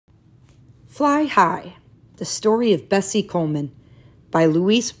Fly High, The Story of Bessie Coleman by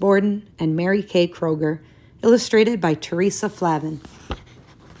Louise Borden and Mary Kay Kroger, illustrated by Teresa Flavin.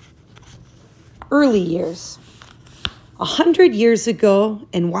 Early years. 100 years ago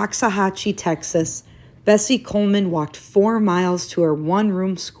in Waxahachie, Texas, Bessie Coleman walked 4 miles to her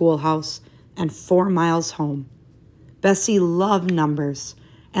one-room schoolhouse and 4 miles home. Bessie loved numbers,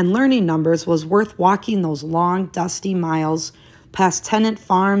 and learning numbers was worth walking those long, dusty miles past tenant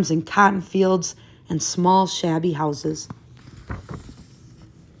farms and cotton fields and small, shabby houses.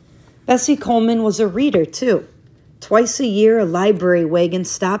 Bessie Coleman was a reader, too. Twice a year, a library wagon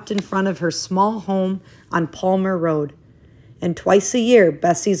stopped in front of her small home on Palmer Road. And twice a year,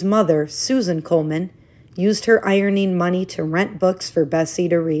 Bessie's mother, Susan Coleman, used her ironing money to rent books for Bessie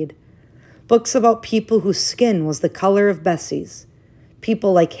to read. Books about people whose skin was the color of Bessie's.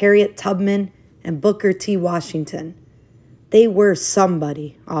 People like Harriet Tubman and Booker T. Washington. They were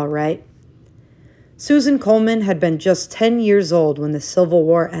somebody, all right. Susan Coleman had been just 10 years old when the Civil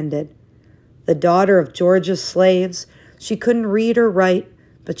War ended. The daughter of Georgia's slaves, she couldn't read or write,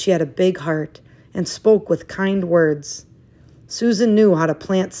 but she had a big heart and spoke with kind words. Susan knew how to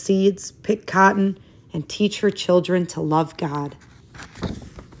plant seeds, pick cotton, and teach her children to love God.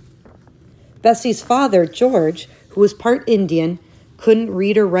 Bessie's father, George, who was part Indian, couldn't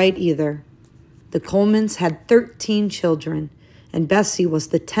read or write either. The Colemans had 13 children, and Bessie was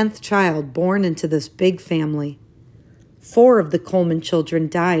the 10th child born into this big family. 4 of the Coleman children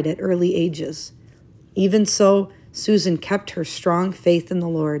died at early ages. Even so, Susan kept her strong faith in the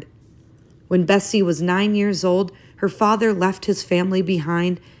Lord. When Bessie was 9 years old, her father left his family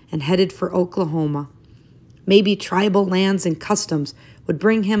behind and headed for Oklahoma. Maybe tribal lands and customs would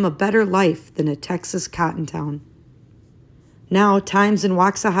bring him a better life than a Texas cotton town. Now, times in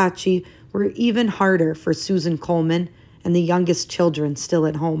Waxahachie were even harder for Susan Coleman and the youngest children still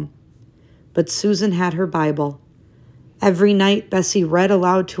at home. But Susan had her Bible. Every night, Bessie read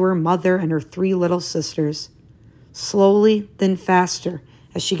aloud to her mother and her 3 little sisters. Slowly, then faster,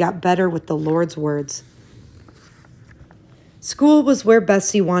 as she got better with the Lord's words. School was where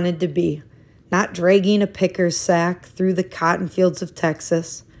Bessie wanted to be, not dragging a picker's sack through the cotton fields of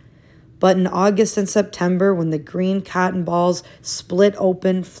Texas. But in August and September, when the green cotton balls split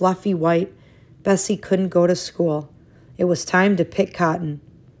open, fluffy white, Bessie couldn't go to school. It was time to pick cotton.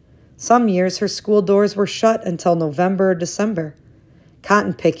 Some years her school doors were shut until November or December.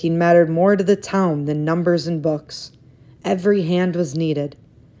 Cotton picking mattered more to the town than numbers and books. Every hand was needed.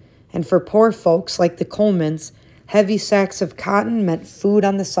 And for poor folks like the Colemans, heavy sacks of cotton meant food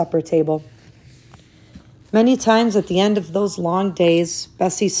on the supper table. Many times at the end of those long days,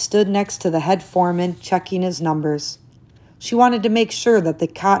 Bessie stood next to the head foreman checking his numbers. She wanted to make sure that the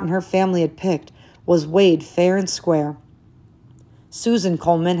cotton her family had picked was weighed fair and square. Susan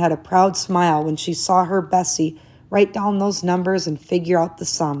Coleman had a proud smile when she saw her Bessie write down those numbers and figure out the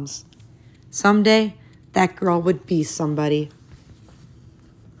sums. Someday, that girl would be somebody.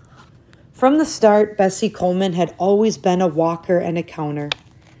 From the start, Bessie Coleman had always been a walker and a counter.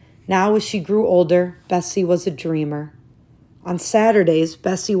 Now, as she grew older, Bessie was a dreamer. On Saturdays,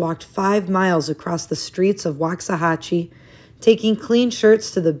 Bessie walked 5 miles across the streets of Waxahachie, taking clean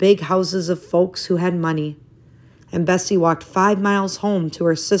shirts to the big houses of folks who had money. And Bessie walked 5 miles home to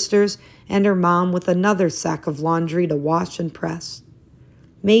her sisters and her mom with another sack of laundry to wash and press.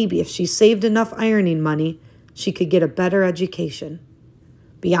 Maybe if she saved enough ironing money, she could get a better education.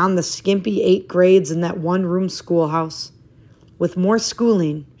 Beyond the skimpy 8 grades in that one-room schoolhouse, with more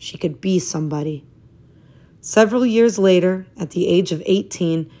schooling, she could be somebody. Several years later, at the age of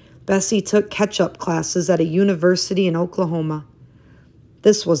 18, Bessie took catch-up classes at a university in Oklahoma.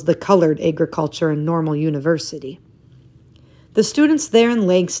 This was the Colored Agriculture and Normal University. The students there in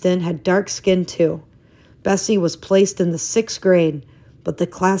Langston had dark skin too. Bessie was placed in the 6th grade, but the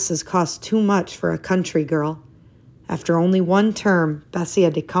classes cost too much for a country girl. After only 1 term, Bessie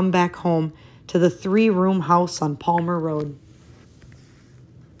had to come back home to the 3-room house on Palmer Road.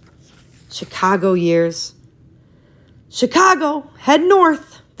 Chicago years. Chicago, head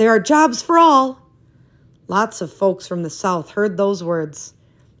north. There are jobs for all. Lots of folks from the South heard those words.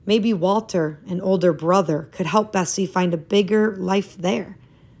 Maybe Walter, an older brother, could help Bessie find a bigger life there.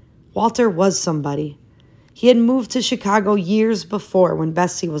 Walter was somebody. He had moved to Chicago years before when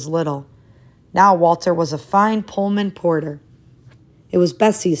Bessie was little. Now Walter was a fine Pullman porter. It was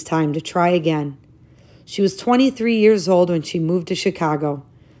Bessie's time to try again. She was 23 years old when she moved to Chicago.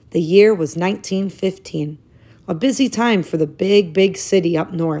 The year was 1915, a busy time for the big city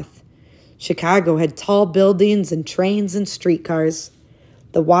up north. Chicago had tall buildings and trains and streetcars.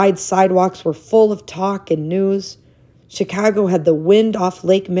 The wide sidewalks were full of talk and news. Chicago had the wind off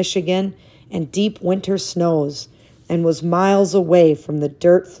Lake Michigan and deep winter snows and was miles away from the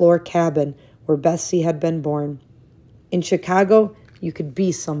dirt floor cabin where Bessie had been born. In Chicago, you could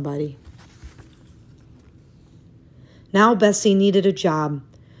be somebody. Now Bessie needed a job.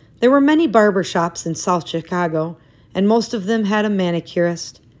 There were many barber shops in South Chicago, and most of them had a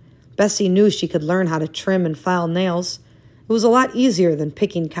manicurist. Bessie knew she could learn how to trim and file nails. It was a lot easier than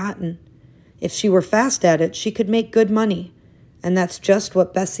picking cotton. If she were fast at it, she could make good money. And that's just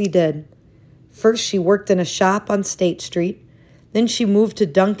what Bessie did. First, she worked in a shop on State Street. Then she moved to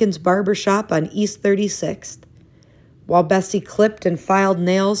Duncan's barber shop on East 36th. While Bessie clipped and filed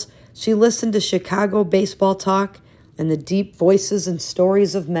nails, she listened to Chicago baseball talk and the deep voices and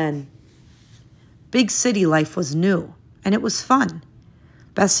stories of men. Big city life was new, and it was fun.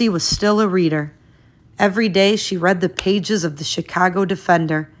 Bessie was still a reader. Every day she read the pages of the Chicago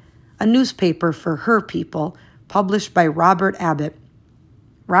Defender, a newspaper for her people, published by Robert Abbott.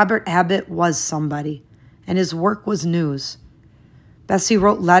 Robert Abbott was somebody, and his work was news. Bessie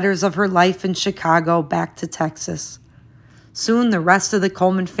wrote letters of her life in Chicago back to Texas. Soon the rest of the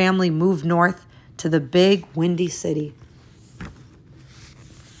Coleman family moved north to the big, windy city.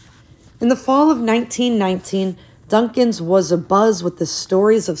 In the fall of 1919, Duncan's was abuzz with the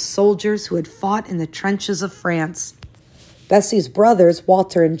stories of soldiers who had fought in the trenches of France. Bessie's brothers,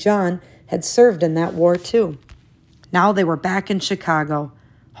 Walter and John, had served in that war too. Now they were back in Chicago,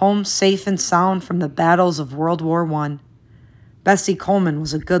 home safe and sound from the battles of World War I. Bessie Coleman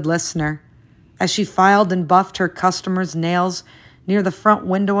was a good listener. As she filed and buffed her customers' nails near the front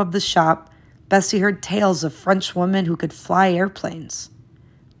window of the shop, Bessie heard tales of French women who could fly airplanes.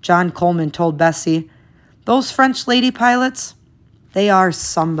 John Coleman told Bessie, "Those French lady pilots, they are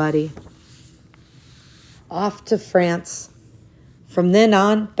somebody." Off to France. From then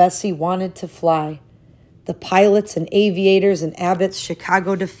on, Bessie wanted to fly. The pilots and aviators in Abbott's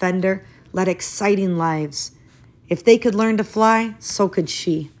Chicago Defender led exciting lives. If they could learn to fly, so could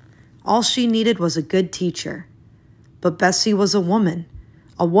she. All she needed was a good teacher. But Bessie was a woman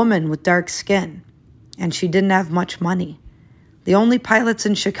with dark skin, and she didn't have much money. The only pilots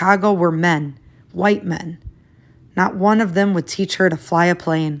in Chicago were men, white men. Not one of them would teach her to fly a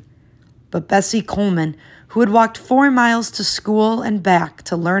plane. But Bessie Coleman, who had walked 4 miles to school and back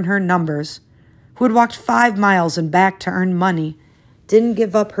to learn her numbers, who had walked 5 miles and back to earn money, didn't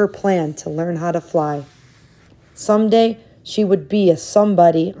give up her plan to learn how to fly. Someday, she would be a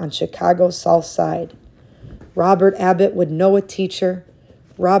somebody on Chicago's South Side. Robert Abbott would know a teacher.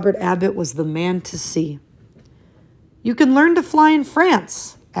 Robert Abbott was the man to see. "You can learn to fly in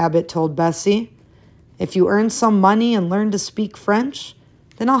France," Abbott told Bessie. "If you earn some money and learn to speak French,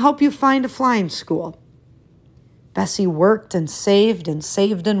 then I'll help you find a flying school." Bessie worked and saved and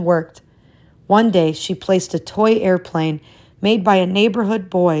saved and worked. One day, she placed a toy airplane made by a neighborhood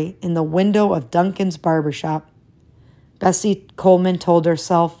boy in the window of Duncan's barbershop. Bessie Coleman told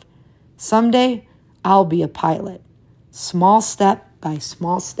herself, "Someday, I'll be a pilot, small step by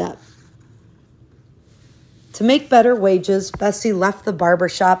small step." To make better wages, Bessie left the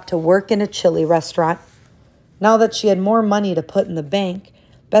barbershop to work in a chili restaurant. Now that she had more money to put in the bank,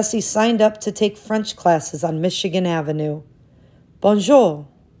 Bessie signed up to take French classes on Michigan Avenue. Bonjour,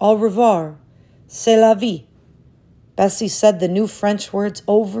 au revoir, c'est la vie. Bessie said the new French words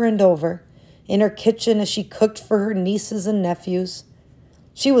over and over in her kitchen as she cooked for her nieces and nephews.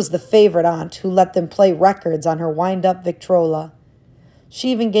 She was the favorite aunt who let them play records on her wind-up Victrola.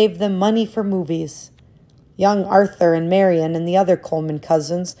 She even gave them money for movies. Young Arthur and Marion and the other Coleman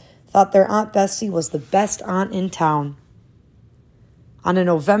cousins thought their Aunt Bessie was the best aunt in town. On a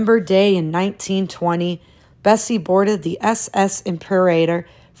November day in 1920, Bessie boarded the SS Imperator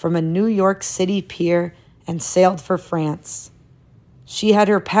from a New York City pier and sailed for France. She had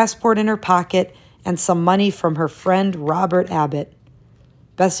her passport in her pocket and some money from her friend Robert Abbott.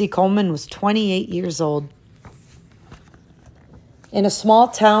 Bessie Coleman was 28 years old. In a small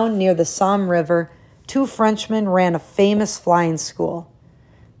town near the Somme River, 2 Frenchmen ran a famous flying school.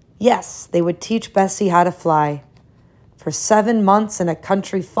 Yes, they would teach Bessie how to fly. For 7 months in a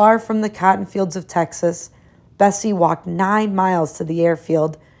country far from the cotton fields of Texas, Bessie walked 9 miles to the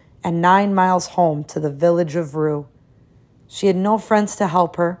airfield and 9 miles home to the village of Rue. She had no friends to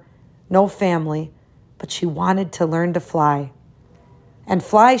help her, no family, but she wanted to learn to fly. And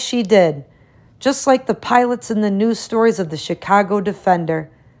fly she did, just like the pilots in the news stories of the Chicago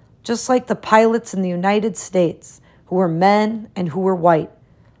Defender, just like the pilots in the United States, who were men and who were white.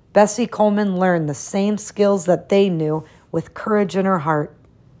 Bessie Coleman learned the same skills that they knew with courage in her heart.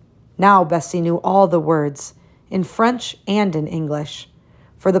 Now Bessie knew all the words, in French and in English,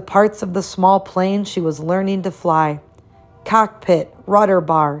 for the parts of the small plane she was learning to fly. Cockpit, rudder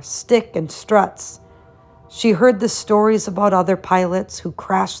bar, stick, and struts. She heard the stories about other pilots who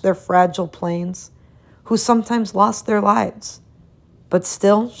crashed their fragile planes, who sometimes lost their lives. But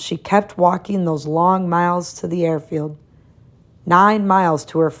still, she kept walking those long miles to the airfield. 9 miles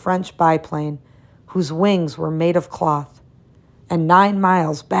to her French biplane, whose wings were made of cloth, and 9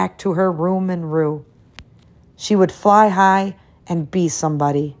 miles back to her room in Rue. She would fly high and be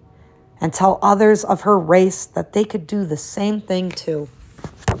somebody, and tell others of her race that they could do the same thing too.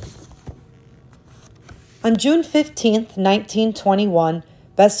 On June 15th, 1921,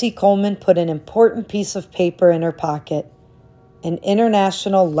 Bessie Coleman put an important piece of paper in her pocket, an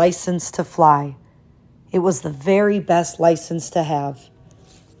international license to fly. It was the very best license to have.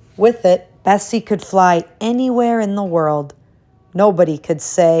 With it, Bessie could fly anywhere in the world. Nobody could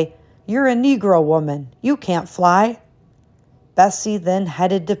say, "You're a Negro woman, you can't fly." Bessie then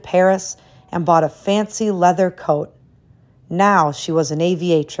headed to Paris and bought a fancy leather coat. Now she was an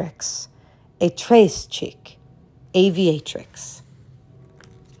aviatrix, a très chic aviatrix.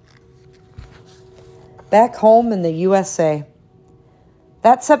 Back home in the USA.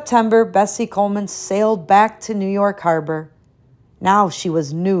 That September, Bessie Coleman sailed back to New York Harbor. Now she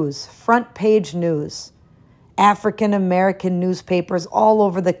was news, front page news. African American newspapers all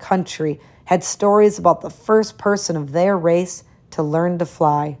over the country had stories about the first person of their race to learn to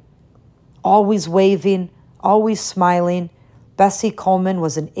fly. Always waving, always smiling, Bessie Coleman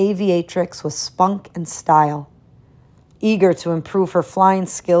was an aviatrix with spunk and style. Eager to improve her flying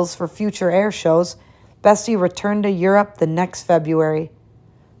skills for future air shows, Bessie returned to Europe the next February.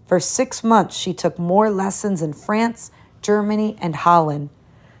 For 6 months, she took more lessons in France, Germany, and Holland.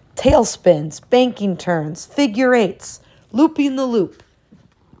 Tailspins, banking turns, figure eights, looping the loop.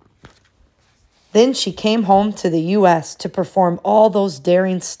 Then she came home to the U.S. to perform all those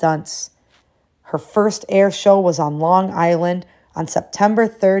daring stunts. Her first air show was on Long Island on September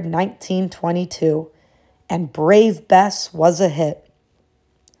 3rd, 1922, and Brave Bess was a hit.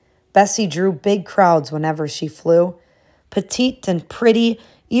 Bessie drew big crowds whenever she flew. Petite and pretty,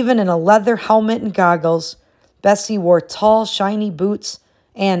 even in a leather helmet and goggles, Bessie wore tall, shiny boots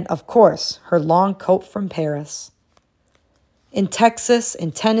and, of course, her long coat from Paris. In Texas,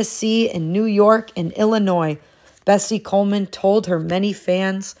 in Tennessee, in New York, in Illinois, Bessie Coleman told her many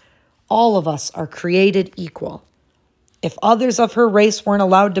fans, "All of us are created equal." If others of her race weren't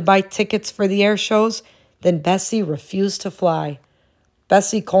allowed to buy tickets for the air shows, then Bessie refused to fly.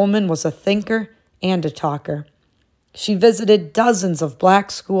 Bessie Coleman was a thinker and a talker. She visited dozens of black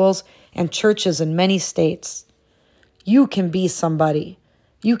schools and churches in many states. You can be somebody.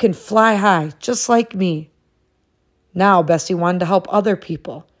 You can fly high, just like me. Now Bessie wanted to help other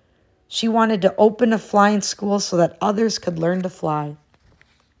people. She wanted to open a flying school so that others could learn to fly.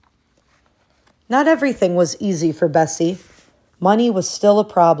 Not everything was easy for Bessie. Money was still a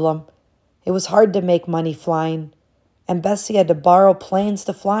problem. It was hard to make money flying, and Bessie had to borrow planes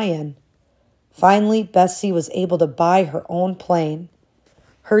to fly in. Finally, Bessie was able to buy her own plane.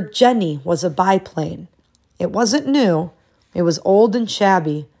 Her Jenny was a biplane. It wasn't new. It was old and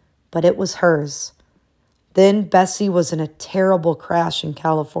shabby, but it was hers. Then Bessie was in a terrible crash in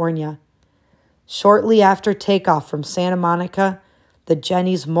California. Shortly after takeoff from Santa Monica, the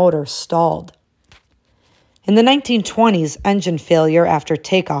Jenny's motor stalled. In the 1920s, engine failure after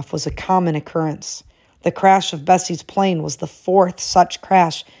takeoff was a common occurrence. The crash of Bessie's plane was the 4th such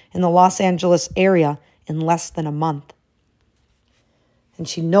crash in the Los Angeles area in less than a month. And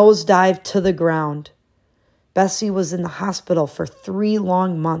she nosedived to the ground. Bessie was in the hospital for 3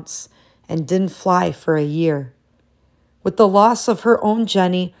 long months and didn't fly for a year. With the loss of her own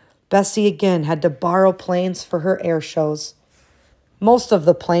Jenny, Bessie again had to borrow planes for her air shows. Most of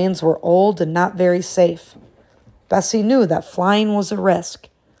the planes were old and not very safe. Bessie knew that flying was a risk,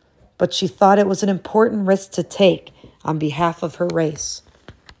 but she thought it was an important risk to take on behalf of her race.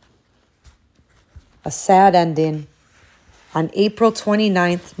 A sad ending. On April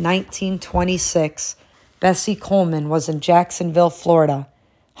 29th, 1926, Bessie Coleman was in Jacksonville, Florida,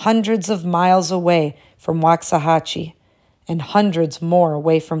 hundreds of miles away from Waxahachie and hundreds more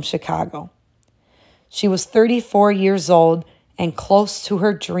away from Chicago. She was 34 years old and close to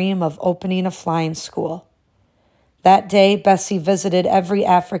her dream of opening a flying school. That day, Bessie visited every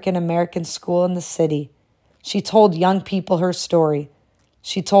African American school in the city. She told young people her story.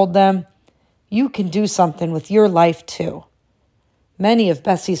 She told them, "You can do something with your life too." Many of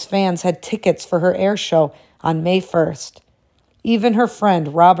Bessie's fans had tickets for her air show on May 1st. Even her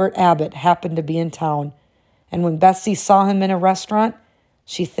friend, Robert Abbott, happened to be in town, and when Bessie saw him in a restaurant,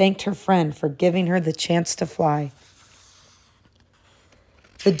 she thanked her friend for giving her the chance to fly.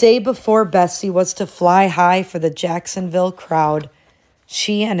 The day before Bessie was to fly high for the Jacksonville crowd,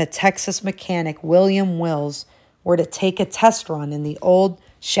 she and a Texas mechanic, William Wills, were to take a test run in the old,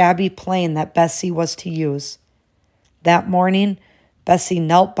 shabby plane that Bessie was to use. That morning, Bessie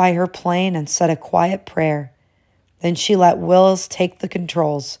knelt by her plane and said a quiet prayer. Then she let Wills take the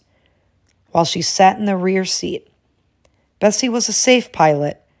controls, while she sat in the rear seat. Bessie was a safe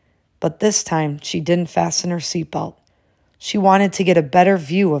pilot, but this time she didn't fasten her seatbelt. She wanted to get a better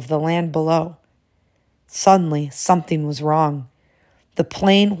view of the land below. Suddenly, something was wrong. The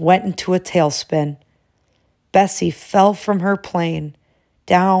plane went into a tailspin. Bessie fell from her plane,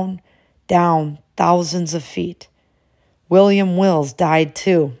 down, down, thousands of feet. William Wills died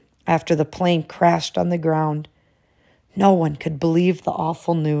too, after the plane crashed on the ground. No one could believe the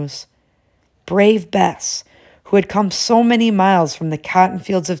awful news. Brave Bess, who had come so many miles from the cotton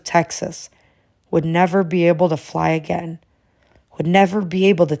fields of Texas, would never be able to fly again, would never be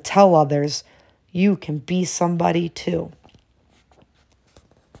able to tell others, you can be somebody too.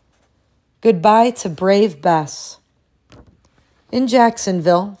 Goodbye to brave Bess. In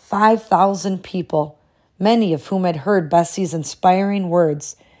Jacksonville, 5,000 people, many of whom had heard Bessie's inspiring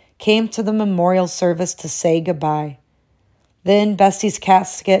words, came to the memorial service to say goodbye. Then Bessie's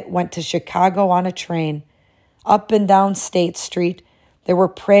casket went to Chicago on a train. Up and down State Street, there were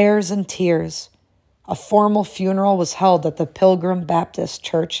prayers and tears. A formal funeral was held at the Pilgrim Baptist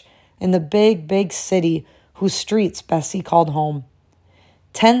Church in the big city whose streets Bessie called home.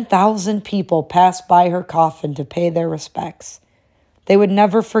 10,000 people passed by her coffin to pay their respects. They would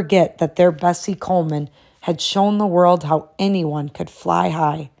never forget that their Bessie Coleman had shown the world how anyone could fly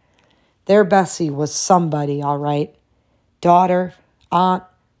high. Their Bessie was somebody, all right. Daughter, aunt,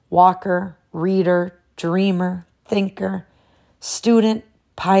 walker, reader, dreamer, thinker, student,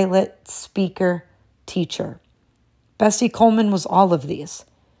 pilot, speaker, teacher. Bessie Coleman was all of these.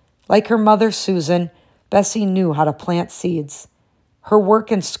 Like her mother, Susan, Bessie knew how to plant seeds. Her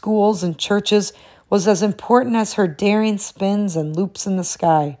work in schools and churches was as important as her daring spins and loops in the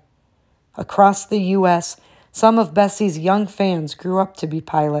sky. Across the U.S., some of Bessie's young fans grew up to be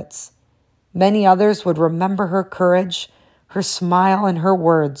pilots. Many others would remember her courage, her smile, and her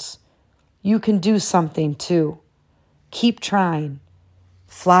words. You can do something too. Keep trying.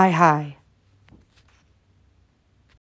 Fly high.